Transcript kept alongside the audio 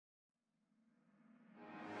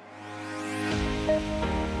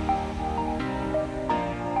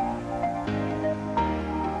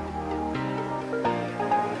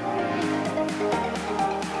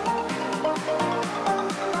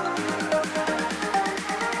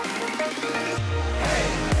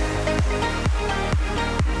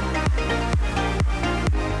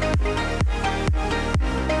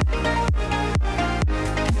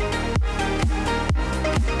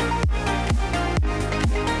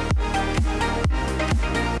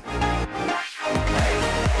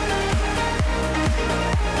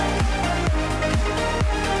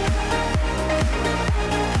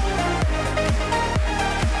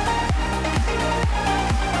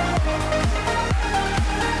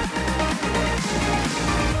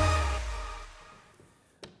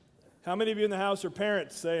How many of you in the house are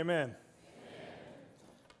parents? Say amen. Amen.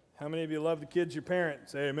 How many of you love the kids you parent?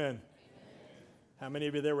 Say amen. Amen. How many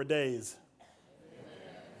of you there were days?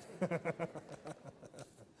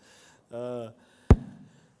 Man,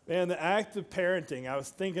 the act of parenting, I was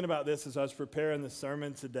thinking about this as I was preparing the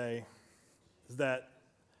sermon today, is that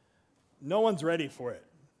no one's ready for it.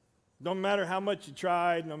 No matter how much you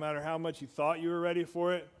tried, no matter how much you thought you were ready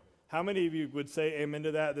for it, how many of you would say amen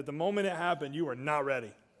to that the moment it happened, you were not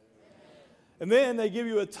ready? And then they give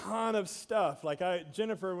you a ton of stuff. Like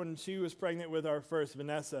Jennifer, when she was pregnant with our first,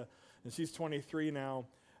 Vanessa, and she's 23 now,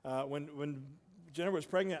 when Jennifer was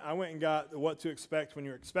pregnant, I went and got What to Expect When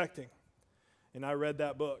You're Expecting. And I read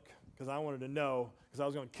that book because I wanted to know, because I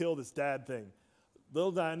was going to kill this dad thing.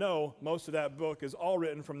 Little did I know, most of that book is all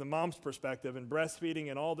written from the mom's perspective, and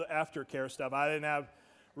breastfeeding and all the aftercare stuff. I didn't have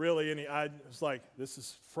really any, I was like, this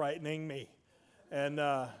is frightening me. And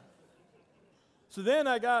so then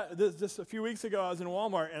I got, just a few weeks ago, I was in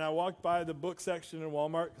Walmart, and I walked by the book section in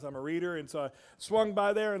Walmart because I'm a reader, and so I swung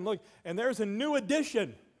by there and looked, and there's a new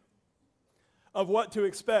edition of What to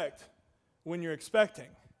Expect When You're Expecting.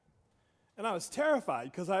 And I was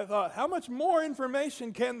terrified because I thought, how much more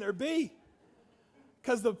information can there be?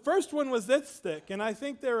 Because the first one was this thick, and I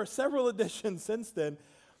think there are several editions since then.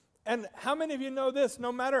 And how many of you know this?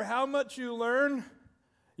 No matter how much you learn,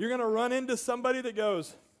 you're going to run into somebody that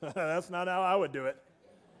goes, that's not how I would do it.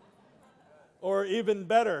 Or even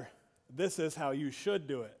better, this is how you should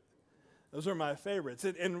do it. Those are my favorites.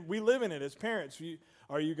 And we live in it as parents.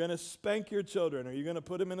 Are you going to spank your children? Are you going to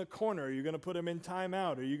put them in a corner? Are you going to put them in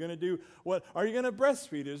timeout? Are you going to do what? Are you going to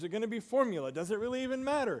breastfeed? Is it going to be formula? Does it really even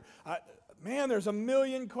matter? Man, there's a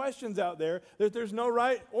million questions out there that there's no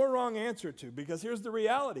right or wrong answer to, because here's the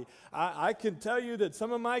reality. I can tell you that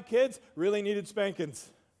some of my kids really needed spankings.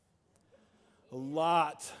 A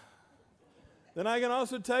lot. Then I can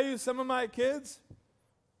also tell you some of my kids,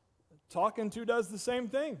 talking to does the same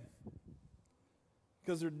thing,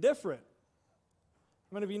 because they're different.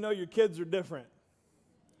 How many of you know your kids are different?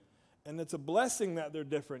 And it's a blessing that they're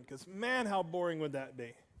different, because man, how boring would that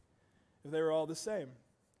be if they were all the same?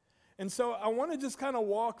 And so I want to just kind of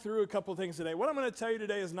walk through a couple things today. What I'm going to tell you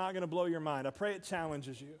today is not going to blow your mind. I pray it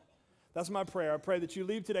challenges you. That's my prayer. I pray that you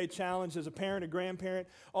leave today challenged as a parent, a grandparent.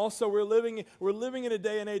 Also, we're living in a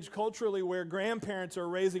day and age culturally where grandparents are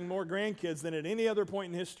raising more grandkids than at any other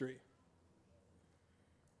point in history.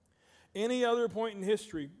 Any other point in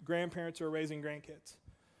history, grandparents are raising grandkids.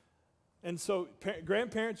 And so,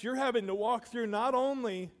 grandparents, you're having to walk through not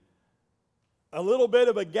only a little bit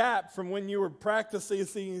of a gap from when you were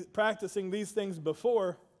practicing these things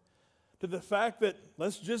before, to the fact that,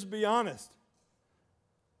 let's just be honest,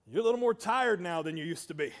 you're a little more tired now than you used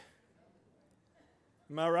to be.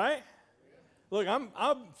 Am I right? Look, I'm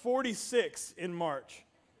 46 in March,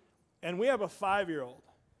 and we have a 5-year-old.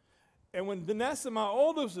 And when Vanessa, my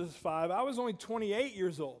oldest, was 5, I was only 28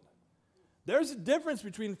 years old. There's a difference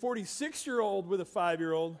between 46-year-old with a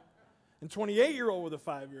 5-year-old and 28-year-old with a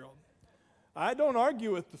 5-year-old. I don't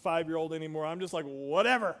argue with the 5-year-old anymore. I'm just like,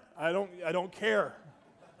 whatever. I don't care.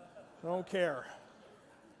 I don't care.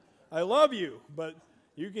 I love you, but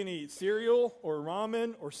you can eat cereal or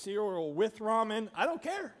ramen or cereal with ramen. I don't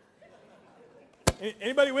care.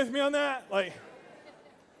 Anybody with me on that? Like,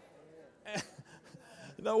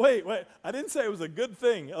 no, wait. I didn't say it was a good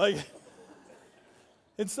thing. Like,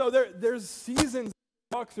 and so there's seasons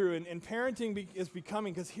to walk through, and parenting is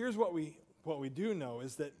becoming, because here's what we do know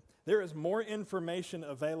is that there is more information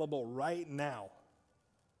available right now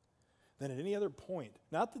than at any other point.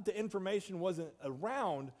 Not that the information wasn't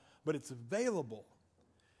around, but it's available.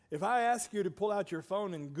 If I ask you to pull out your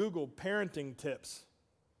phone and Google parenting tips,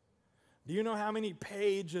 do you know how many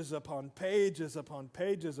pages upon pages upon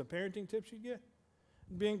pages of parenting tips you get?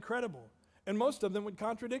 It'd be incredible. And most of them would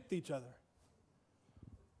contradict each other,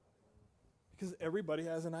 because everybody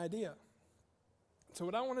has an idea. So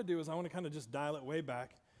what I want to do is I want to kind of just dial it way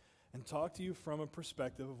back and talk to you from a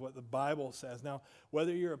perspective of what the Bible says. Now,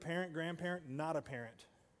 whether you're a parent, grandparent, not a parent,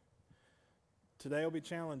 today will be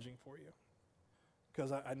challenging for you,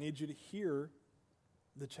 because I need you to hear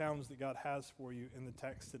the challenge that God has for you in the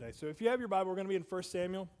text today. So if you have your Bible, we're going to be in 1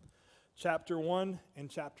 Samuel chapter 1 and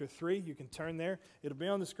chapter 3. You can turn there. It'll be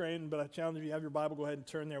on the screen, but I challenge you, if you have your Bible, go ahead and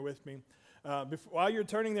turn there with me. While you're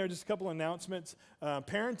turning there, just a couple announcements.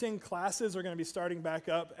 Parenting classes are going to be starting back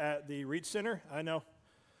up at the Reach Center. I know.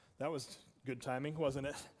 That was good timing, wasn't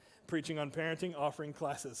it? Preaching on parenting, offering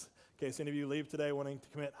classes, in case any of you leave today wanting to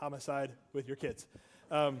commit homicide with your kids.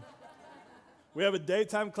 We have a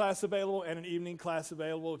daytime class available and an evening class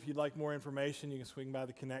available. If you'd like more information, you can swing by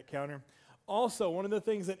the Connect counter. Also, one of the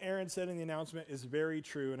things that Aaron said in the announcement is very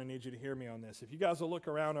true, and I need you to hear me on this. If you guys will look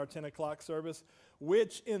around our 10 o'clock service,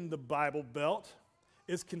 which in the Bible Belt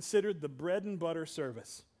is considered the bread and butter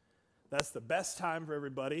service. That's the best time for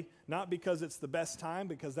everybody, not because it's the best time,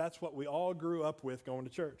 because that's what we all grew up with going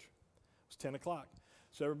to church. It was 10 o'clock.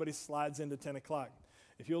 So everybody slides into 10 o'clock.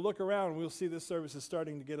 If you'll look around, we'll see this service is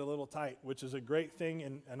starting to get a little tight, which is a great thing.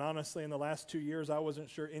 And honestly, in the last 2 years, I wasn't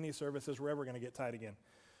sure any services were ever going to get tight again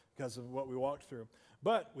because of what we walked through.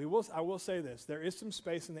 But I will say this. There is some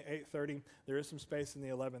space in the 8:30. There is some space in the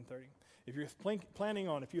 11:30. If you're planning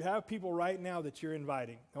on, if you have people right now that you're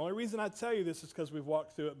inviting, the only reason I tell you this is because we've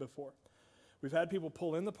walked through it before. We've had people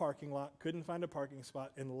pull in the parking lot, couldn't find a parking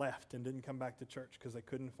spot, and left and didn't come back to church because they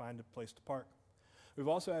couldn't find a place to park. We've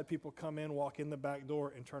also had people come in, walk in the back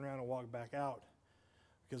door, and turn around and walk back out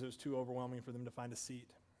because it was too overwhelming for them to find a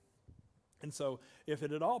seat. And so if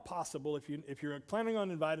it at all possible, if you're planning on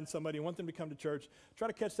inviting somebody and want them to come to church, try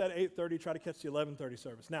to catch that 8:30, try to catch the 11:30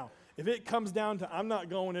 service. Now, if it comes down to I'm not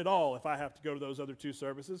going at all if I have to go to those other two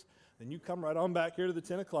services, then you come right on back here to the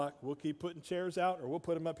 10 o'clock. We'll keep putting chairs out, or we'll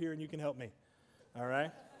put them up here and you can help me. All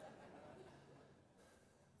right?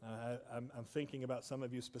 I'm thinking about some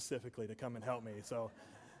of you specifically to come and help me, so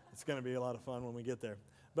it's going to be a lot of fun when we get there.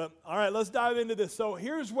 But, all right, let's dive into this. So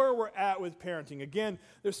here's where we're at with parenting. Again,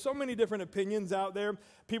 there's so many different opinions out there.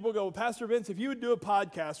 People go, Pastor Vince, if you would do a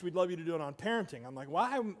podcast, we'd love you to do it on parenting. I'm like,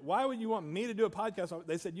 why would you want me to do a podcast?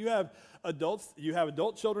 They said, you have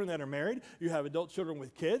adult children that are married, you have adult children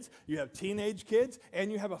with kids, you have teenage kids,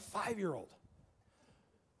 and you have a 5-year-old.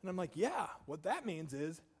 And I'm like, yeah, what that means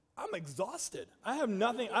is I'm exhausted. I have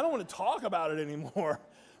nothing, I don't want to talk about it anymore.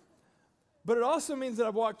 But it also means that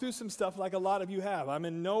I've walked through some stuff like a lot of you have. I'm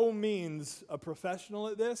in no means a professional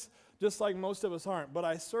at this, just like most of us aren't. But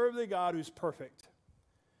I serve the God who's perfect.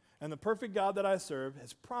 And the perfect God that I serve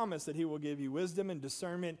has promised that he will give you wisdom and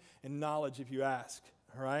discernment and knowledge if you ask.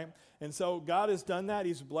 All right? And so God has done that.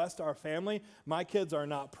 He's blessed our family. My kids are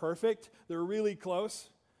not perfect. They're really close,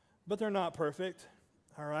 but they're not perfect.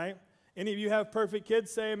 All right? Any of you have perfect kids?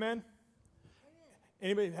 Say amen.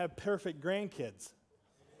 Anybody have perfect grandkids?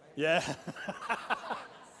 Yeah.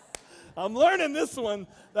 I'm learning this one.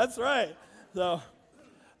 That's right.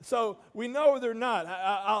 So we know they're not.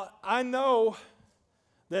 I know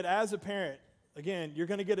that as a parent, again, you're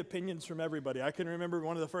going to get opinions from everybody. I can remember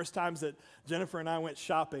one of the first times that Jennifer and I went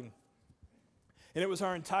shopping. And it was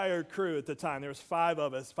our entire crew at the time. There was 5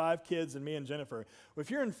 of us, 5 kids and me and Jennifer.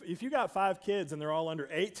 If you got 5 kids and they're all under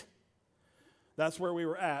 8, that's where we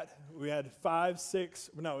were at. We had it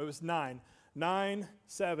was 9. 9,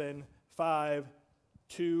 7, 5,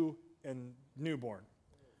 2, and newborn.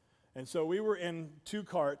 And so we were in 2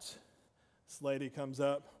 carts. This lady comes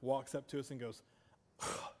up, walks up to us and goes,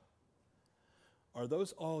 "Are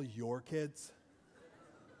those all your kids?"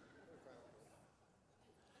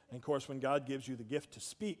 And of course, when God gives you the gift to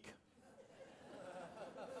speak,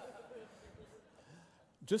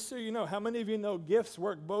 just so you know, how many of you know gifts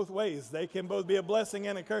work both ways? They can both be a blessing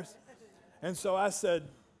and a curse. And so I said,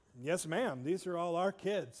 "Yes, ma'am, these are all our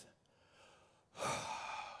kids."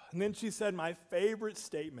 And then she said my favorite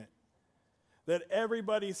statement that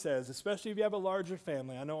everybody says, especially if you have a larger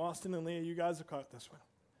family. I know Austin and Leah, you guys have caught this one.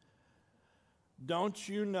 "Don't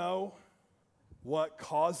you know what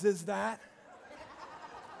causes that?"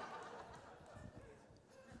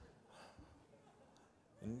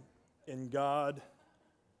 And God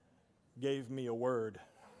gave me a word.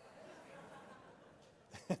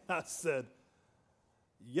 And I said,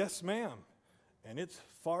 "Yes, ma'am, and it's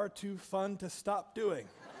far too fun to stop doing."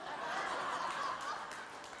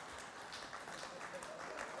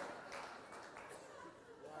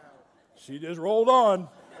 She just rolled on.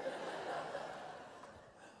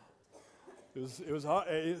 It was hot.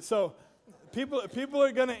 So people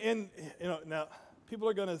are going to people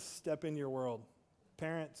are going to step in your world.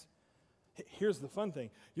 Parents, here's the fun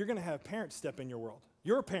thing. You're going to have parents step in your world.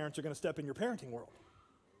 Your parents are going to step in your parenting world.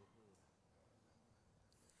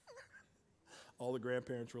 All the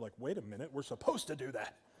grandparents were like, "Wait a minute, we're supposed to do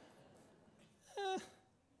that."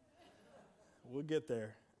 We'll get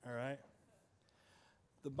there, all right?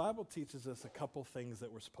 The Bible teaches us a couple things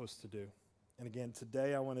that we're supposed to do. And again,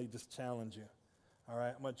 today I want to just challenge you, all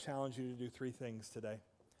right? I'm going to challenge you to do 3 things today.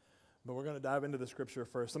 But we're going to dive into the scripture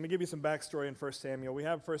first. Let me give you some backstory in 1 Samuel. We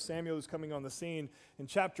have 1 Samuel who's coming on the scene. In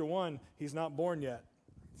chapter 1, he's not born yet.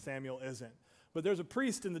 Samuel isn't. But there's a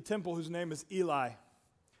priest in the temple whose name is Eli.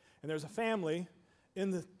 And there's a family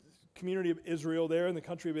in the community of Israel there, in the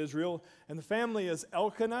country of Israel. And the family is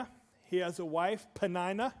Elkanah. He has a wife,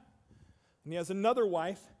 Peninnah. And he has another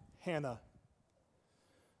wife, Hannah.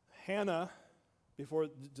 Hannah before,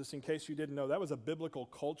 just in case you didn't know, that was a biblical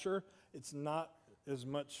culture. It's not as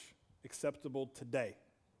much acceptable today.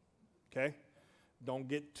 Okay? Don't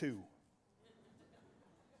get two.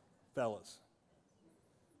 Fellas.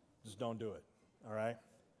 Just don't do it. All right?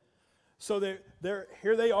 So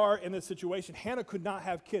here they are in this situation. Hannah could not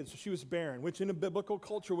have kids, so she was barren, which in a biblical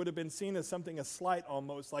culture would have been seen as something, a slight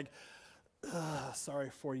almost, like,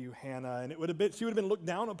 sorry for you, Hannah. And she would have been looked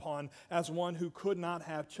down upon as one who could not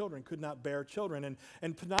have children, could not bear children.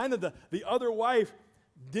 And Peninnah, the other wife,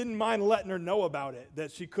 didn't mind letting her know about it,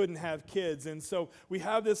 that she couldn't have kids. And so we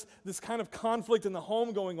have this kind of conflict in the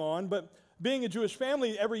home going on. But being a Jewish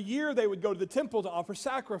family, every year they would go to the temple to offer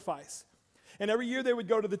sacrifice. And every year they would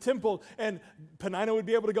go to the temple, and Peninnah would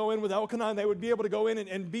be able to go in with Elkanah. They would be able to go in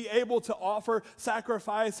and be able to offer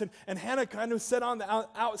sacrifice. And Hannah kind of sat on the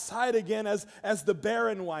outside again as the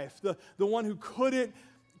barren wife, the one who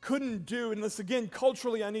couldn't do. And this, again,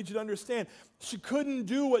 culturally, I need you to understand, she couldn't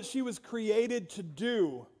do what she was created to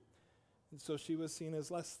do. And so she was seen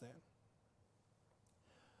as less than.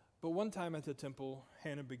 But one time at the temple,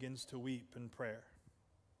 Hannah begins to weep in prayer.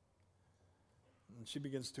 And she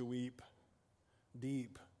begins to weep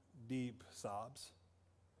deep, deep sobs.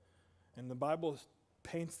 And the Bible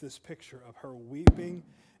paints this picture of her weeping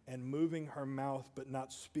and moving her mouth but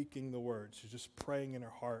not speaking the words. She's just praying in her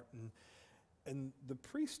heart. And the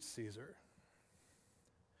priest sees her.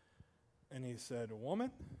 And he said,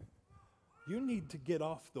 "Woman, you need to get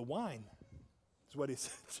off the wine," is what he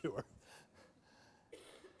said to her.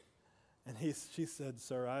 And she said,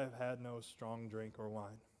 "Sir, I have had no strong drink or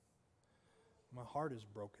wine. My heart is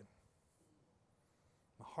broken.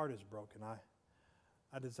 My heart is broken.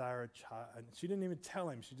 I desire a child." And she didn't even tell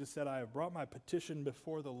him. She just said, "I have brought my petition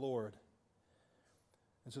before the Lord."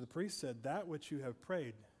 And so the priest said, "That which you have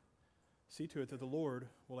prayed, see to it that the Lord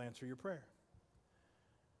will answer your prayer."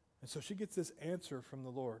 And so she gets this answer from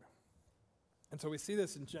the Lord. And so we see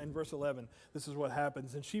this in verse 11. This is what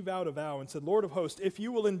happens. "And she vowed a vow and said, 'Lord of hosts, if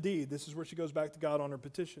you will indeed,'" this is where she goes back to God on her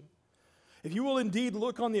petition, "'if you will indeed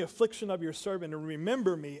look on the affliction of your servant and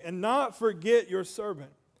remember me and not forget your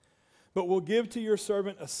servant, but will give to your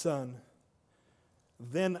servant a son,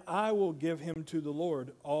 then I will give him to the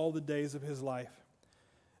Lord all the days of his life,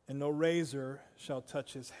 and no razor shall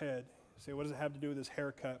touch his head.'" You say, what does it have to do with his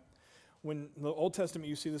haircut? When in the Old Testament,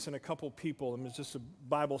 you see this in a couple people, and it's just a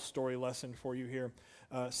Bible story lesson for you here.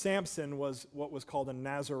 Samson was what was called a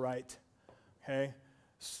Nazirite, okay?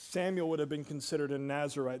 Samuel would have been considered a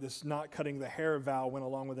Nazirite. This not cutting the hair vow went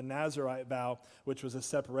along with a Nazirite vow, which was a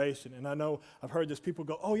separation. And I know I've heard this, people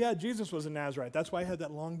go, "Oh yeah, Jesus was a Nazirite. That's why he had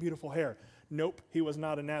that long, beautiful hair." Nope, he was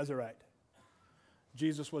not a Nazirite.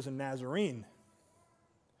 Jesus was a Nazarene.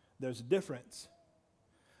 There's a difference.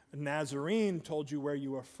 A Nazarene told you where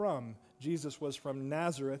you were from. Jesus was from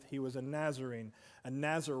Nazareth. He was a Nazarene. A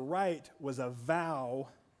Nazirite was a vow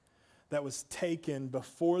that was taken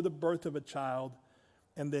before the birth of a child,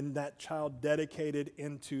 and then that child dedicated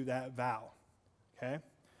into that vow. Okay?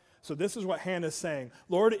 So this is what Hannah's saying.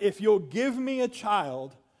 "Lord, if you'll give me a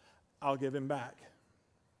child, I'll give him back.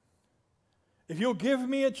 If you'll give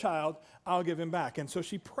me a child, I'll give him back." And so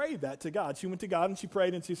she prayed that to God. She went to God and she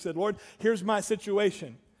prayed and she said, "Lord, here's my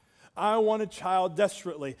situation. I want a child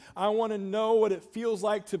desperately. I want to know what it feels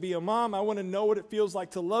like to be a mom. I want to know what it feels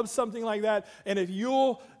like to love something like that. And if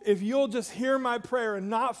you'll just hear my prayer and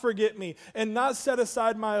not forget me and not set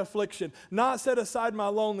aside my affliction, not set aside my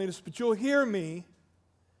loneliness, but you'll hear me,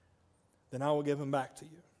 then I will give him back to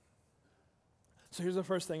you." So here's the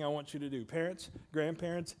first thing I want you to do. Parents,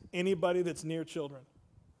 grandparents, anybody that's near children,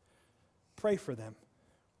 pray for them.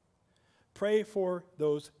 Pray for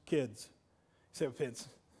those kids. You say, "Vince,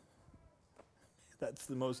 that's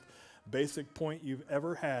the most basic point you've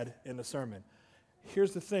ever had in a sermon."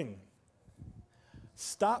 Here's the thing.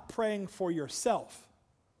 Stop praying for yourself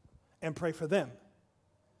and pray for them.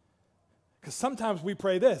 Because sometimes we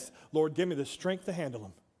pray this, "Lord, give me the strength to handle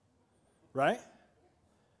them." Right?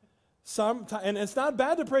 And it's not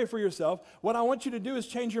bad to pray for yourself. What I want you to do is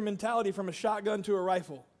change your mentality from a shotgun to a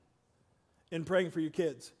rifle in praying for your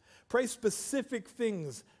kids. Pray specific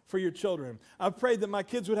things for your children. I've prayed that my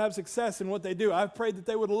kids would have success in what they do. I've prayed that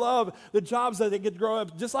they would love the jobs that they get to grow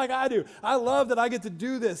up just like I do. I love that I get to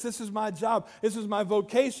do this. This is my job. This is my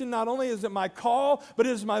vocation. Not only is it my call, but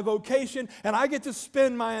it is my vocation. And I get to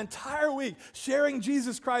spend my entire week sharing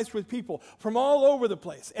Jesus Christ with people from all over the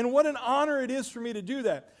place. And what an honor it is for me to do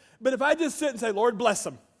that. But if I just sit and say, "Lord, bless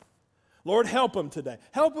them. Lord, help them today."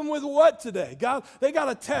 Help them with what today? God, they got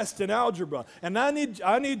a test in algebra, and they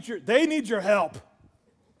need your help.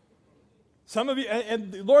 Some of you,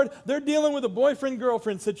 and Lord, they're dealing with a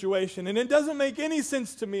boyfriend-girlfriend situation, and it doesn't make any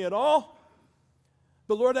sense to me at all.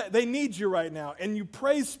 But Lord, they need you right now. And you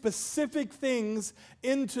pray specific things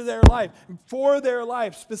into their life, for their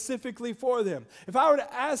life, specifically for them. If I were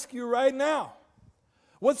to ask you right now,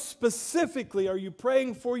 what specifically are you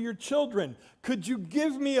praying for your children? Could you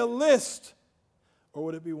give me a list? Or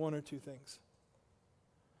would it be one or two things?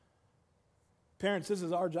 Parents, this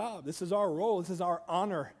is our job. This is our role. This is our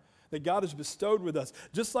honor that God has bestowed with us.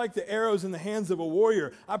 Just like the arrows in the hands of a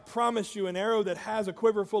warrior, I promise you, an arrow that has a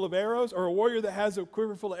quiver full of arrows, or a warrior that has a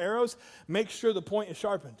quiver full of arrows, make sure the point is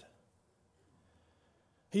sharpened.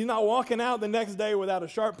 He's not walking out the next day without a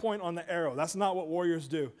sharp point on the arrow. That's not what warriors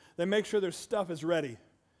do. They make sure their stuff is ready,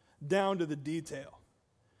 down to the detail.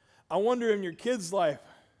 I wonder in your kids' life,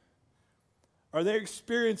 are they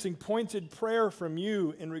experiencing pointed prayer from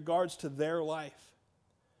you in regards to their life?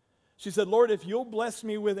 She said, Lord, if you'll bless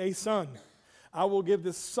me with a son, I will give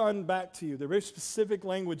this son back to you. There's very specific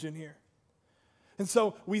language in here. And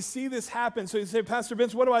so we see this happen. So you say, Pastor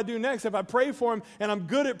Vince, what do I do next? If I pray for him, and I'm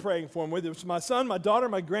good at praying for him, whether it's my son, my daughter,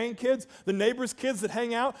 my grandkids, the neighbors' kids that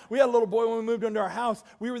hang out. We had a little boy when we moved into our house.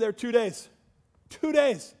 We were there 2 days. 2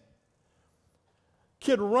 days.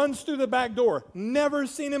 Kid runs through the back door. Never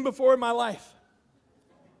seen him before in my life.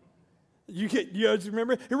 You guys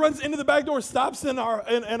remember? He runs into the back door, stops in our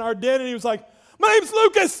den, and he was like, my name's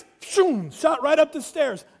Lucas. Shoom, shot right up the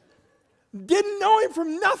stairs. Didn't know him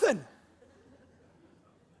from nothing.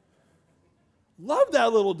 Love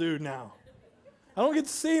that little dude now. I don't get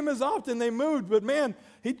to see him as often. They moved, but man,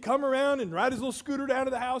 he'd come around and ride his little scooter down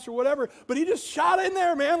to the house or whatever, but he just shot in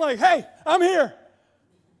there, man, like, hey, I'm here.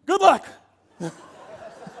 Good luck.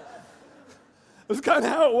 That's kind of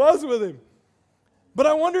how it was with him. But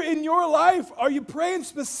I wonder, in your life, are you praying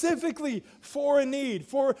specifically for a need,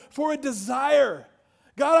 for a desire?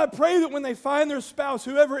 God, I pray that when they find their spouse,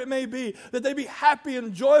 whoever it may be, that they be happy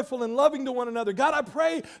and joyful and loving to one another. God, I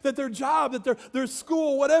pray that their job, that their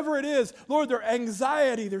school, whatever it is, Lord, their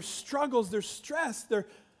anxiety, their struggles, their stress, their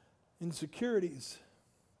insecurities,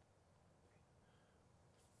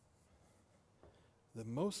 that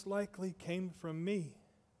most likely came from me,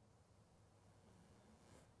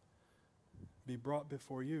 be brought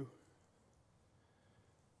before you.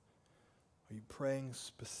 Are you praying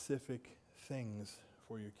specific things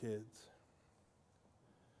for your kids?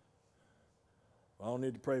 Well, I don't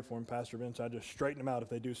need to pray for them, Pastor Vince. I just straighten them out if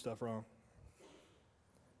they do stuff wrong.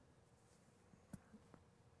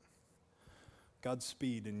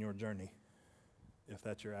 Godspeed in your journey, if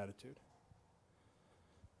that's your attitude.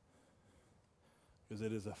 Because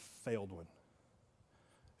it is a failed one.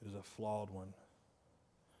 It is a flawed one.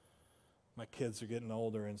 My kids are getting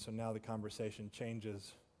older, and so now the conversation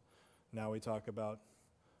changes. Now we talk about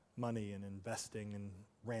money and investing and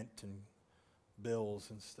rent and bills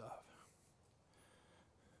and stuff.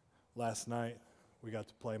 Last night, we got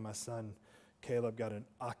to play. My son, Caleb, got an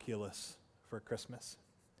Oculus for Christmas.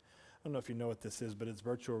 I don't know if you know what this is, but it's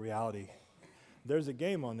virtual reality. There's a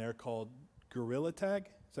game on there called Gorilla Tag.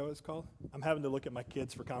 Is that what it's called? I'm having to look at my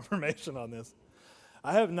kids for confirmation on this.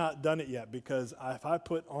 I have not done it yet because if I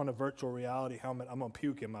put on a virtual reality helmet, I'm going to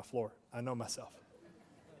puke in my floor. I know myself.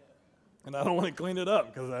 And I don't want to clean it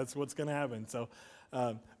up because that's what's going to happen. So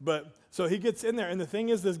he gets in there. And the thing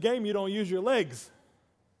is, this game, you don't use your legs.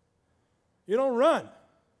 You don't run.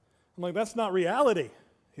 I'm like, that's not reality.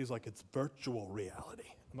 He's like, it's virtual reality.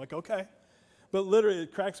 I'm like, okay. But literally,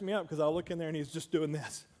 it cracks me up because I'll look in there and he's just doing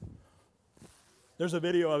this. There's a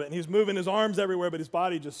video of it. And he's moving his arms everywhere, but his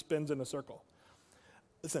body just spins in a circle.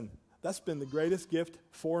 Listen, that's been the greatest gift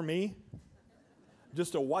for me,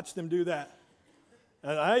 just to watch them do that.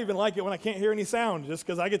 And I even like it when I can't hear any sound, just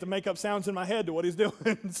because I get to make up sounds in my head to what he's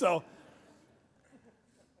doing. So,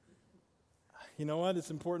 you know what?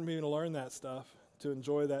 It's important for me to learn that stuff, to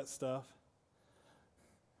enjoy that stuff.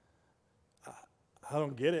 I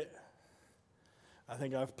don't get it. I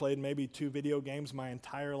think I've played maybe 2 video games my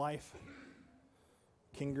entire life.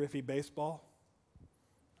 King Griffey Baseball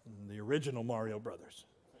and the original Mario Brothers.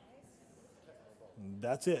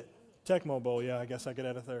 That's it. Tecmo Bowl, yeah, I guess I could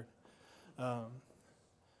add a third.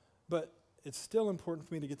 But it's still important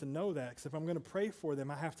for me to get to know that, because if I'm going to pray for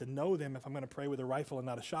them, I have to know them if I'm going to pray with a rifle and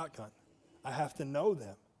not a shotgun. I have to know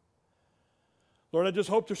them. Lord, I just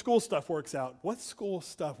hope their school stuff works out. What school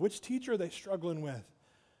stuff? Which teacher are they struggling with?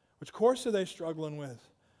 Which course are they struggling with?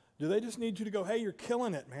 Do they just need you to go, hey, you're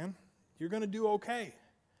killing it, man. You're going to do okay.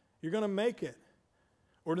 You're going to make it.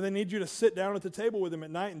 Or do they need you to sit down at the table with them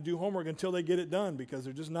at night and do homework until they get it done because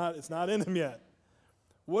they're just not, it's not in them yet?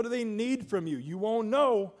 What do they need from you? You won't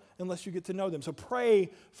know unless you get to know them. So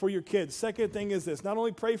pray for your kids. Second thing is this. Not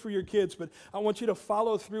only pray for your kids, but I want you to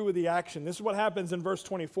follow through with the action. This is what happens in verse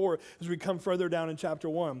 24 as we come further down in chapter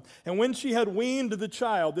 1. And when she had weaned the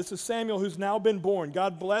child, this is Samuel who's now been born,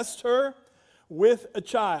 God blessed her with a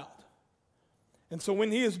child. And so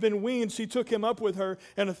when he has been weaned, she took him up with her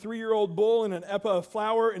and a 3-year-old bull and an ephah of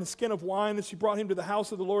flour and a skin of wine, and she brought him to the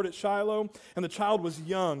house of the Lord at Shiloh, and the child was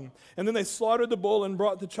young. And then they slaughtered the bull and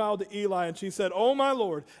brought the child to Eli, and she said, "Oh, my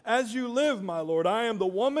Lord, as you live, my Lord, I am the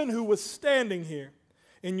woman who was standing here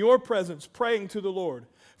in your presence praying to the Lord.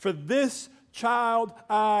 For this child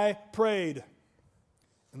I prayed,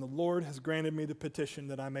 and the Lord has granted me the petition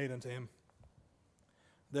that I made unto him.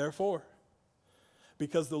 Therefore,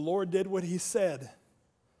 because the Lord did what he said,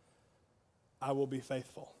 I will be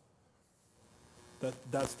faithful."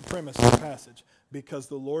 That's the premise of the passage. Because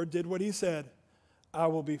the Lord did what he said, I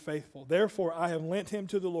will be faithful. Therefore, I have lent him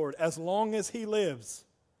to the Lord. As long as he lives,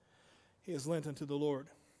 he is lent unto the Lord.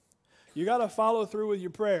 You got to follow through with your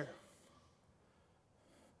prayer.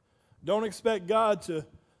 Don't expect God to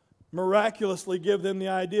miraculously give them the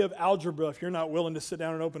idea of algebra if you're not willing to sit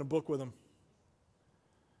down and open a book with them.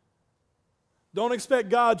 Don't expect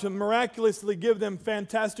God to miraculously give them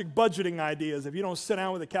fantastic budgeting ideas if you don't sit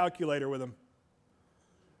down with a calculator with them.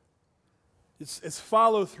 It's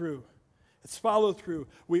follow through. It's follow through.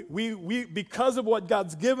 We because of what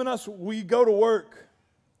God's given us, we go to work.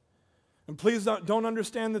 And please don't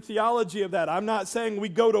understand the theology of that. I'm not saying we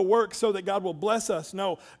go to work so that God will bless us.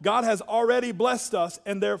 No, God has already blessed us,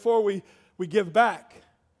 and therefore we give back.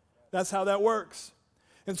 That's how that works.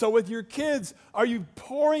 And so with your kids, are you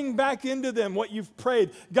pouring back into them what you've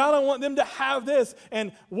prayed? God, I want them to have this.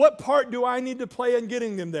 And what part do I need to play in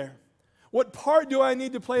getting them there? What part do I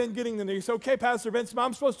need to play in getting them there? You say, okay, Pastor Vince,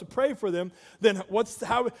 I'm supposed to pray for them. Then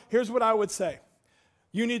here's what I would say.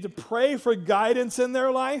 You need to pray for guidance in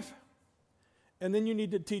their life, and then you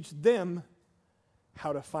need to teach them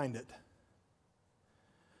how to find it.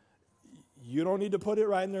 You don't need to put it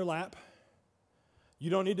right in their lap. You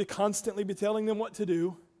don't need to constantly be telling them what to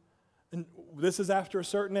do. And this is after a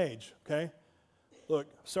certain age, okay? Look,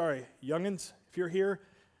 sorry, youngins, if you're here,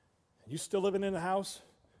 and you still living in a house,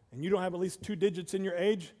 and you don't have at least 2 digits in your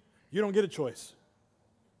age, you don't get a choice.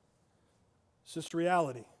 It's just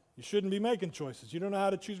reality. You shouldn't be making choices. You don't know how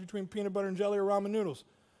to choose between peanut butter and jelly or ramen noodles.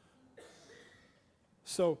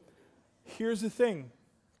 So here's the thing.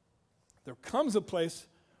 There comes a place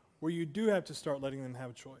where you do have to start letting them have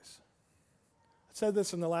a choice. I said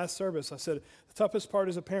this in the last service. I said, the toughest part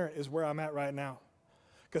as a parent is where I'm at right now.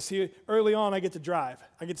 Because see, early on, I get to drive.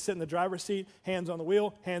 I get to sit in the driver's seat, hands on the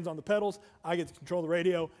wheel, hands on the pedals. I get to control the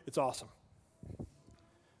radio. It's awesome.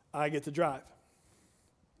 I get to drive.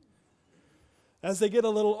 As they get a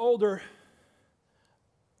little older,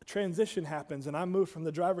 a transition happens, and I move from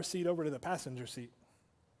the driver's seat over to the passenger seat.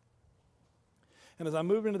 And as I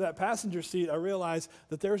move into that passenger seat, I realize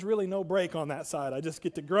that there's really no brake on that side. I just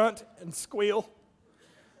get to grunt and squeal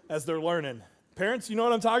as they're learning. Parents, you know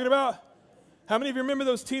what I'm talking about? How many of you remember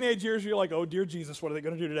those teenage years where you're like, oh, dear Jesus, what are they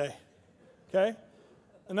going to do today? Okay?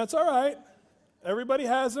 And that's all right. Everybody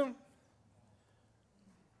has them.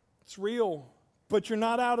 It's real. But you're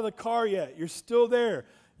not out of the car yet. You're still there.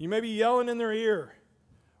 You may be yelling in their ear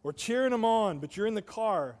or cheering them on, but you're in the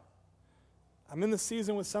car. I'm in the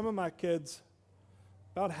season with some of my kids,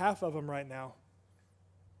 about half of them right now.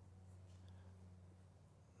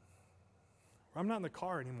 I'm not in the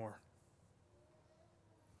car anymore.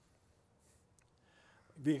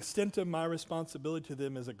 The extent of my responsibility to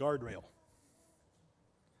them is a guardrail.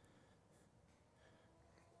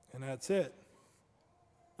 And that's it.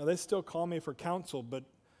 Now, they still call me for counsel, but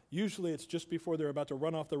usually it's just before they're about to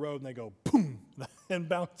run off the road and they go, boom, and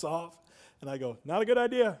bounce off. And I go, not a good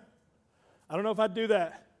idea. I don't know if I'd do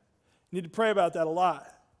that. You need to pray about that a lot.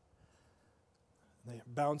 And they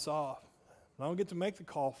bounce off. I don't get to make the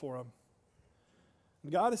call for them.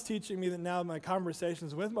 And God is teaching me that now my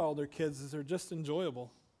conversations with my older kids is they're just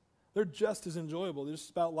enjoyable. They're just as enjoyable. They're just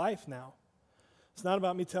about life now. It's not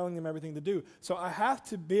about me telling them everything to do. So I have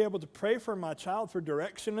to be able to pray for my child for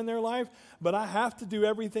direction in their life, but I have to do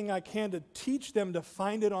everything I can to teach them to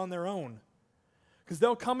find it on their own. Because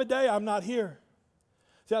there'll come a day I'm not here.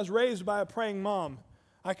 See, I was raised by a praying mom.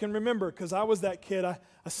 I can remember because I was that kid. I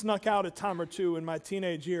snuck out a time or two in my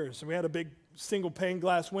teenage years. And we had a big single pane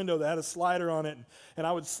glass window that had a slider on it. And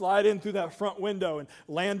I would slide in through that front window and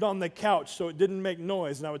land on the couch so it didn't make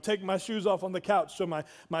noise. And I would take my shoes off on the couch so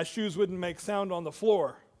my shoes wouldn't make sound on the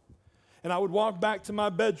floor. And I would walk back to my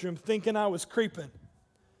bedroom thinking I was creeping.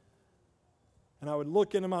 And I would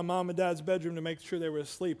look into my mom and dad's bedroom to make sure they were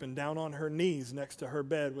asleep, and down on her knees next to her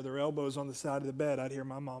bed with her elbows on the side of the bed, I'd hear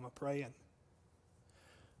my mama praying.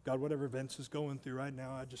 God, whatever Vince is going through right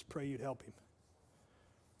now, I just pray you'd help him.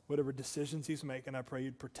 Whatever decisions he's making, I pray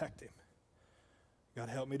you'd protect him. God,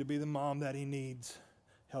 help me to be the mom that he needs.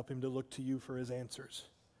 Help him to look to you for his answers.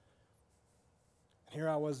 And here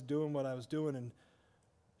I was doing what I was doing, and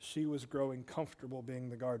she was growing comfortable being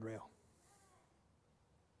the guardrail.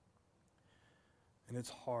 And it's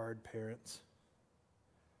hard, parents.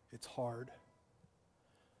 It's hard.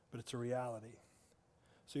 But it's a reality.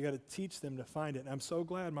 So you got to teach them to find it. And I'm so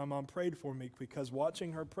glad my mom prayed for me, because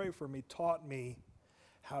watching her pray for me taught me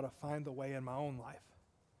how to find the way in my own life.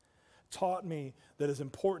 Taught me that it's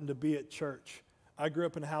important to be at church. I grew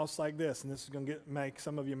up in a house like this, and this is going to make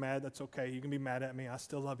some of you mad. That's okay. You can be mad at me. I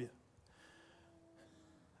still love you.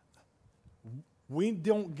 We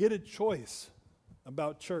don't get a choice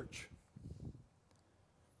about church.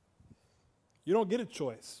 You don't get a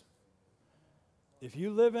choice. If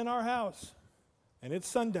you live in our house and it's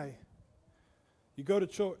Sunday, you go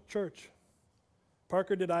to church.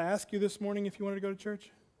 Parker, did I ask you this morning if you wanted to go to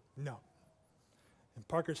church? No. And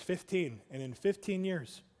Parker's 15, and in 15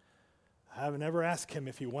 years, I haven't ever asked him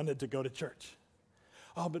if he wanted to go to church.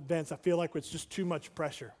 Oh, but Vince, I feel like it's just too much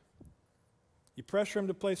pressure. You pressure him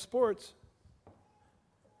to play sports.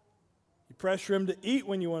 You pressure him to eat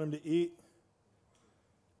when you want him to eat.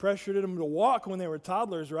 Pressured them to walk when they were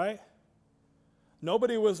toddlers, right?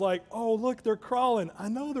 Nobody was like, oh, look, they're crawling. I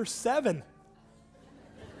know, they're 7.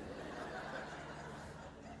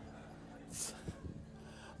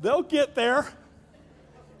 They'll get there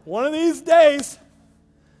one of these days.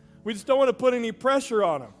 We just don't want to put any pressure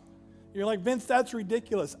on them. You're like, Vince, that's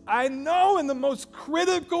ridiculous. I know, in the most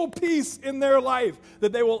critical piece in their life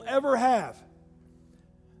that they will ever have,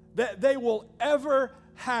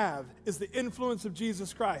 is the influence of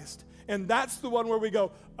Jesus Christ. And that's the one where we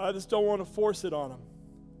go, I just don't want to force it on them.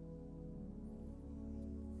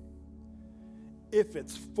 If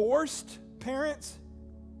it's forced, parents,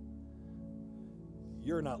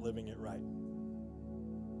 you're not living it right.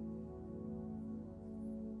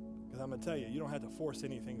 Because I'm going to tell you, you don't have to force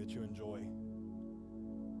anything that you enjoy.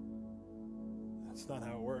 That's not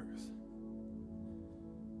how it works.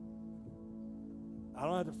 I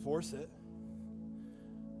don't have to force it.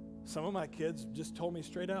 Some of my kids just told me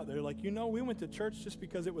straight out. They're like, we went to church just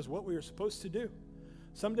because it was what we were supposed to do.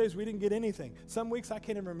 Some days we didn't get anything. Some weeks I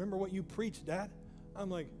can't even remember what you preached, Dad. I'm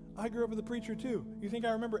like, I grew up with a preacher too. You think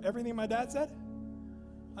I remember everything my dad said?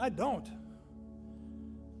 I don't.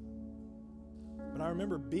 But I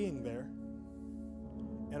remember being there.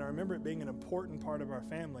 And I remember it being an important part of our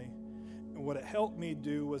family. And what it helped me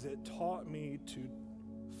do was it taught me to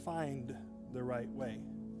find the right way.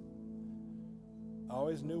 I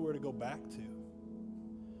always knew where to go back to.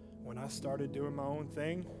 When I started doing my own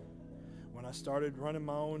thing, when I started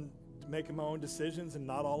making my own decisions, and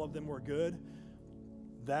not all of them were good,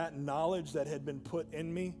 that knowledge that had been put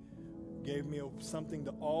in me gave me something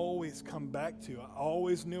to always come back to. I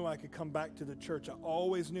always knew I could come back to the church. I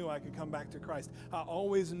always knew I could come back to Christ. I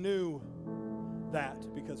always knew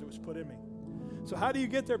that because it was put in me. So how do you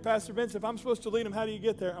get there, Pastor Vince? If I'm supposed to lead them, how do you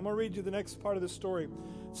get there? I'm going to read you the next part of the story.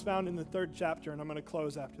 It's found in the 3rd chapter, and I'm going to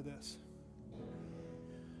close after this.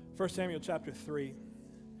 1 Samuel chapter 3.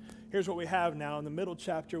 Here's what we have now. In the middle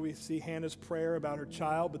chapter, we see Hannah's prayer about her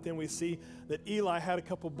child, but then we see that Eli had a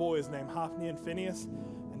couple boys named Hophni and Phinehas,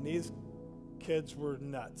 and these kids were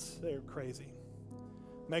nuts. They were crazy.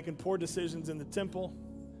 Making poor decisions in the temple.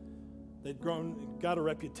 They'd got a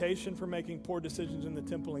reputation for making poor decisions in the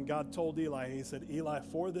temple, and God told Eli, he said, Eli,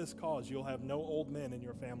 for this cause, you'll have no old men in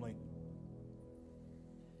your family.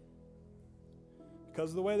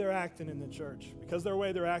 Because of the way they're acting in the church, because of the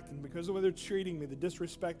way they're acting, because of the way they're treating me, the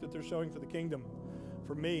disrespect that they're showing for the kingdom,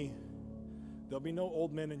 for me, there'll be no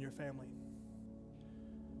old men in your family.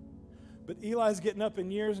 But Eli's getting up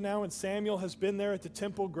in years now, and Samuel has been there at the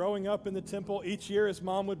temple, growing up in the temple. Each year his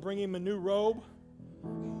mom would bring him a new robe,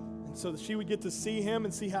 and so that she would get to see him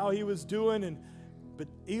and see how he was doing. But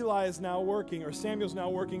Eli is now working, or Samuel's now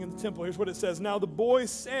working in the temple. Here's what it says. Now the boy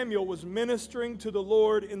Samuel was ministering to the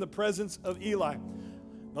Lord in the presence of Eli.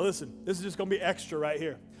 Now listen, this is just going to be extra right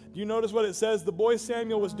here. Do you notice what it says? The boy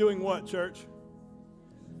Samuel was doing what, church?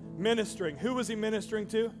 Ministering. Who was he ministering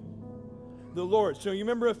to? The Lord. So you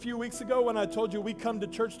remember a few weeks ago when I told you we come to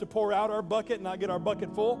church to pour out our bucket, not get our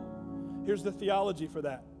bucket full? Here's the theology for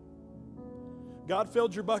that. God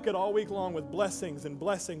filled your bucket all week long with blessings and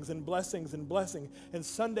blessings and blessings and blessings. And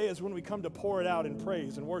Sunday is when we come to pour it out in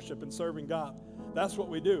praise and worship and serving God. That's what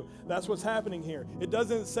we do. That's what's happening here. It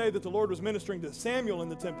doesn't say that the Lord was ministering to Samuel in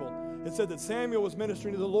the temple. It said that Samuel was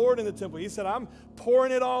ministering to the Lord in the temple. He said, I'm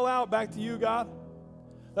pouring it all out back to you, God.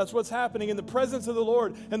 That's what's happening in the presence of the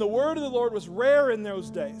Lord. And the word of the Lord was rare in those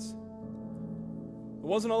days. There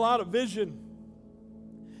wasn't a lot of vision.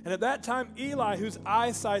 And at that time, Eli, whose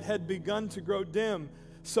eyesight had begun to grow dim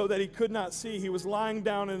so that he could not see, he was lying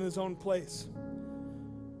down in his own place.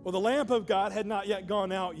 Well, the lamp of God had not yet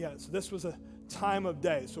gone out yet. So this was a time of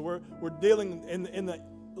day. So we're dealing in the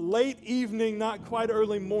late evening, not quite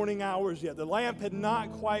early morning hours yet. The lamp had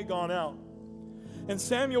not quite gone out. And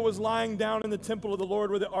Samuel was lying down in the temple of the Lord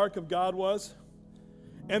where the ark of God was.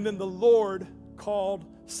 And then the Lord called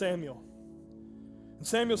Samuel. And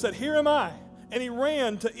Samuel said, "Here am I." And he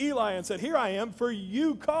ran to Eli and said, "Here I am, for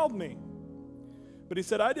you called me." But he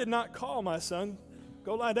said, "I did not call, my son.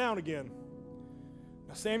 Go lie down again."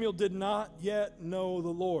 Now Samuel did not yet know the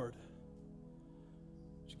Lord.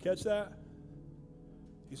 Did you catch that?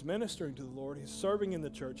 He's ministering to the Lord. He's serving in the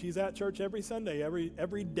church. He's at church every Sunday.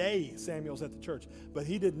 Every day Samuel's at the church. But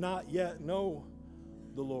he did not yet know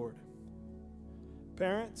the Lord.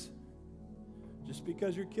 Parents, just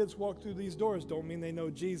because your kids walk through these doors don't mean they know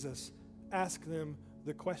Jesus. Ask them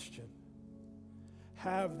the question.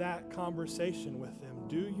 Have that conversation with them.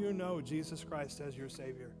 Do you know Jesus Christ as your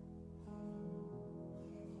Savior?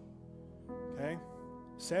 Okay?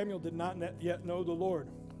 Samuel did not yet know the Lord.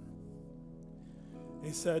 He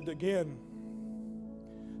said again,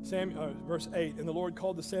 verse 8, and the Lord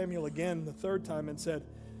called to Samuel again the third time and said,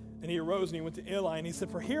 and he arose and he went to Eli and he said,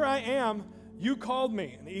 "For here I am, you called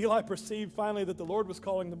me." And Eli perceived finally that the Lord was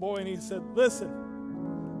calling the boy, and he said, Listen,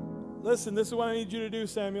 this is what I need you to do,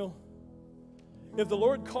 Samuel. If the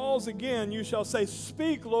Lord calls again, you shall say,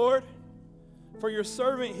 "Speak, Lord, for your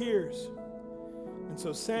servant hears." And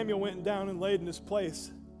so Samuel went down and laid in his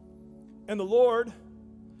place. And the Lord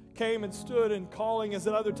came and stood and calling as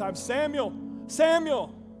at other times, "Samuel,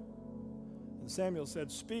 Samuel." And Samuel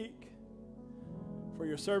said, "Speak, for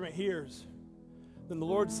your servant hears." Then the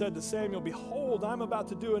Lord said to Samuel, "Behold, I'm about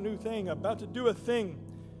to do a new thing, about to do a thing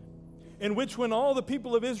in which when all the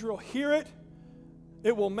people of Israel hear it,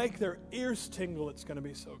 it will make their ears tingle." It's going to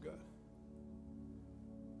be so good.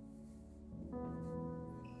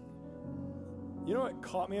 You know what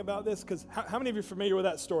caught me about this? Because how many of you are familiar with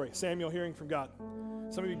that story, Samuel hearing from God?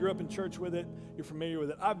 Some of you grew up in church with it. You're familiar with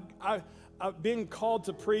it. I've been called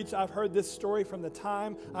to preach. I've heard this story from the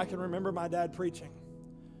time I can remember my dad preaching.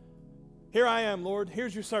 "Here I am, Lord.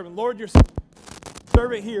 Here's your servant. Lord, your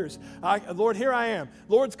servant hears. Lord, here I am.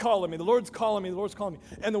 Lord's calling me. The Lord's calling me. The Lord's calling me."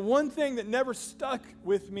 And the one thing that never stuck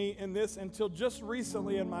with me in this until just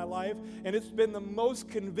recently in my life, and it's been the most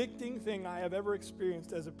convicting thing I have ever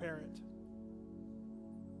experienced as a parent.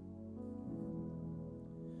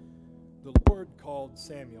 The Lord called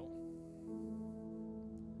Samuel.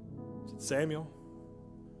 He said, "Samuel,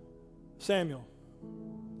 Samuel."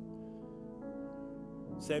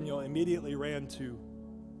 Samuel immediately ran to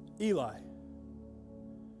Eli.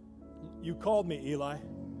 "You called me, Eli."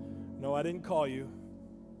 "No, I didn't call you.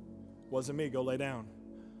 Wasn't me. Go lay down."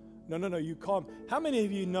 No, you called me. How many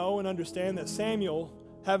of you know and understand that Samuel,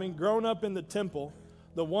 having grown up in the temple,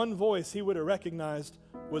 the one voice he would have recognized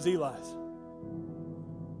was Eli's?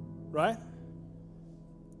 Right?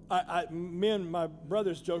 Me and my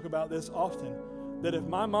brothers joke about this often, that if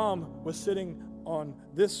my mom was sitting on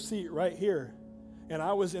this seat right here and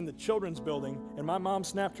I was in the children's building and my mom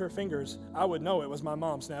snapped her fingers, I would know it was my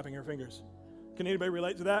mom snapping her fingers. Can anybody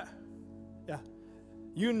relate to that? Yeah.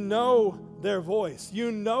 You know their voice.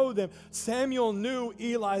 You know them. Samuel knew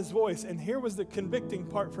Eli's voice, and here was the convicting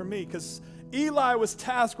part for me, because Eli was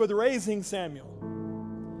tasked with raising Samuel.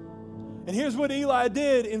 And here's what Eli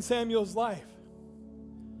did in Samuel's life.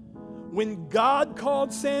 When God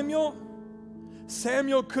called Samuel,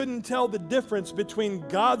 Samuel couldn't tell the difference between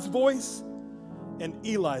God's voice and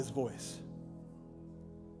Eli's voice.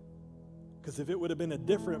 Because if it would have been a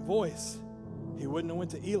different voice, he wouldn't have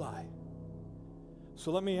went to Eli.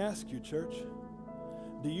 So let me ask you, church,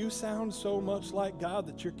 do you sound so much like God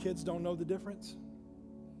that your kids don't know the difference?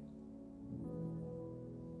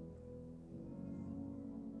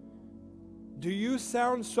 Do you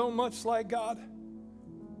sound so much like God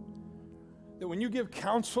that when you give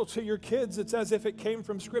counsel to your kids, it's as if it came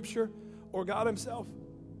from Scripture or God Himself?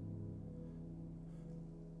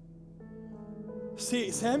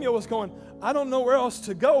 See, Samuel was going, I don't know where else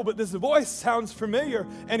to go, but this voice sounds familiar.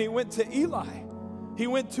 And he went to Eli. He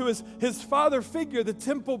went to his father figure, the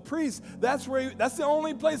temple priest. That's the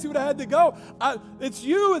only place he would have had to go. It's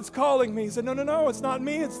you, it's calling me. He said, no, it's not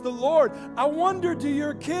me, it's the Lord. I wonder, do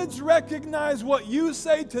your kids recognize what you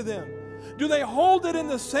say to them? Do they hold it in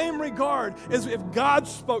the same regard as if God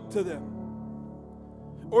spoke to them?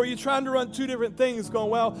 Or are you trying to run two different things going,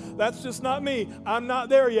 well, that's just not me. I'm not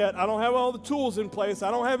there yet. I don't have all the tools in place. I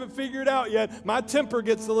don't have it figured out yet. My temper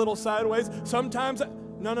gets a little sideways. Sometimes,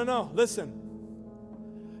 no. Listen.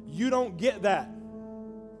 You don't get that.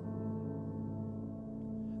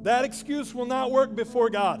 That excuse will not work before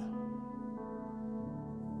God.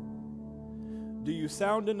 Do you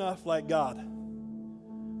sound enough like God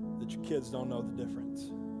that your kids don't know the difference?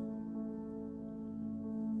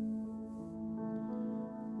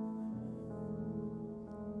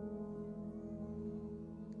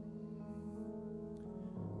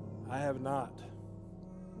 I have not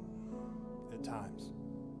at times.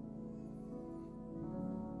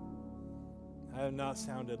 I have not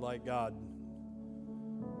sounded like God.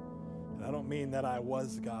 And I don't mean that I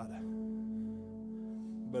was God.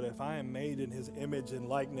 But if I am made in his image and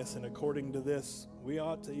likeness, and according to this, we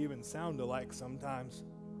ought to even sound alike sometimes.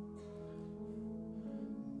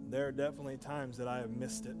 There are definitely times that I have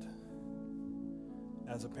missed it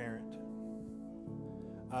as a parent.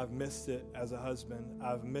 I've missed it as a husband.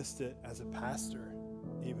 I've missed it as a pastor,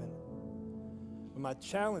 even. But my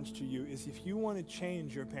challenge to you is, if you want to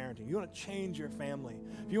change your parenting, you want to change your family,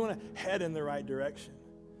 if you want to head in the right direction,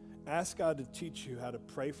 ask God to teach you how to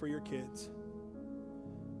pray for your kids,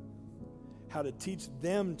 how to teach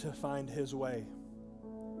them to find his way,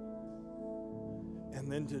 and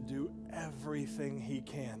then to do everything he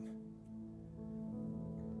can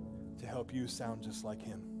to help you sound just like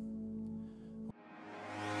him.